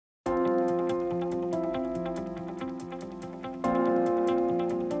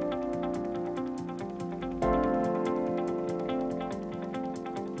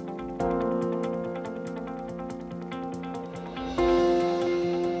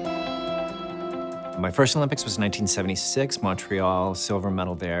My first Olympics was 1976, Montreal, silver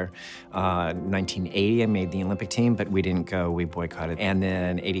medal there. 1980, I made the Olympic team, but we didn't go, we boycotted. And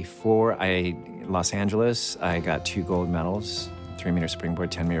then 84, Los Angeles, I got 2 gold medals, 3-meter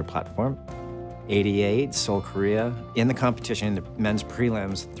springboard, 10-meter platform. 88, Seoul, Korea. In the competition, in the men's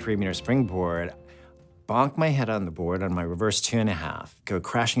prelims, 3-meter springboard, bonked my head on the board on my reverse 2.5, go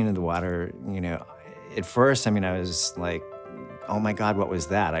crashing into the water. You know, at first, I was like, oh my God, what was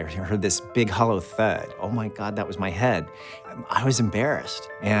that? I heard this big hollow thud. Oh my God, that was my head. I was embarrassed.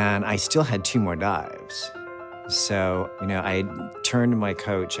 And I still had 2 more dives. So, I turned to my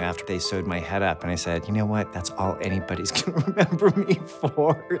coach after they sewed my head up and I said, you know what? That's all anybody's gonna remember me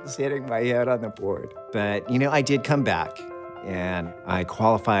for, is hitting my head on the board. But, I did come back and I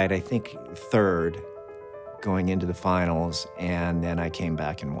qualified, I think, 3rd going into the finals, and then I came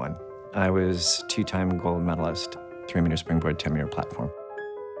back and won. I was 2-time gold medalist, 3-meter springboard, 10-meter platform.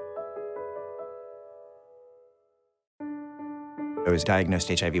 I was diagnosed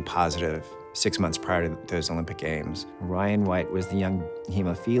HIV positive 6 months prior to those Olympic Games. Ryan White was the young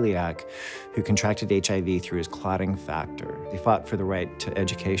hemophiliac who contracted HIV through his clotting factor. He fought for the right to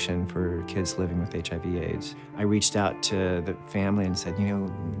education for kids living with HIV/AIDS. I reached out to the family and said,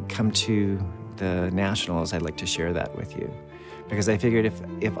 come to the Nationals, I'd like to share that with you. Because I figured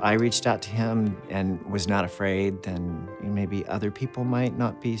if I reached out to him and was not afraid, then maybe other people might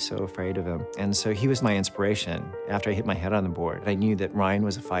not be so afraid of him. And so he was my inspiration after I hit my head on the board. I knew that Ryan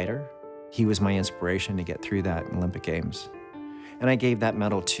was a fighter. He was my inspiration to get through that Olympic Games. And I gave that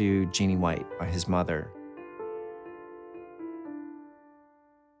medal to Jeannie White, his mother.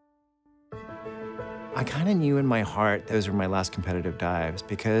 I kind of knew in my heart those were my last competitive dives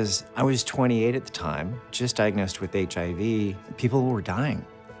because I was 28 at the time, just diagnosed with HIV. People were dying.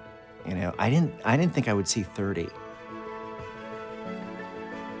 I didn't think I would see 30.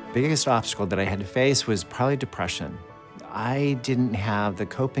 Biggest obstacle that I had to face was probably depression. I didn't have the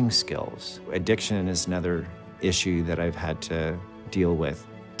coping skills. Addiction is another issue that I've had to deal with.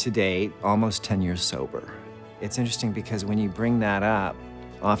 To date, almost 10 years sober. It's interesting because when you bring that up,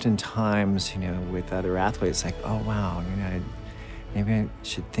 oftentimes, with other athletes, like, oh, wow, maybe I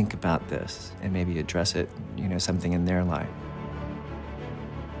should think about this and maybe address it, something in their life.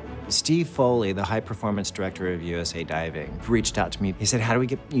 Steve Foley, the high performance director of USA Diving, reached out to me. He said, how do we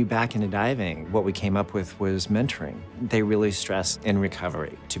get you back into diving? What we came up with was mentoring. They really stress in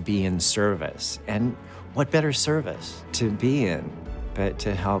recovery, to be in service. And what better service to be in but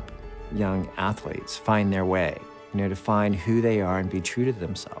to help young athletes find their way? To find who they are and be true to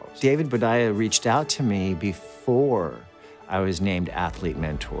themselves. David Bodaya reached out to me before I was named Athlete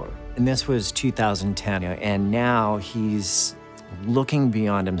Mentor. And this was 2010, and now he's looking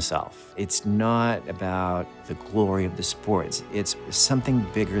beyond himself. It's not about the glory of the sports. It's something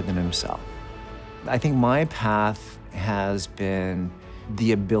bigger than himself. I think my path has been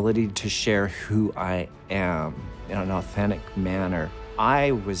the ability to share who I am in an authentic manner.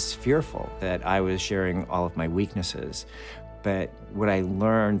 I was fearful that I was sharing all of my weaknesses, but what I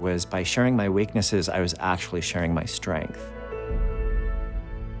learned was by sharing my weaknesses, I was actually sharing my strength.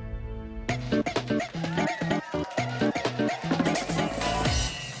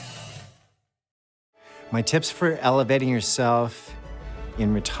 My tips for elevating yourself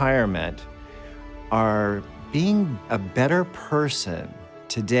in retirement are being a better person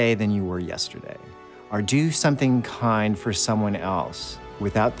today than you were yesterday. Or do something kind for someone else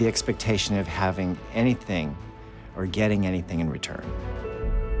without the expectation of having anything or getting anything in return.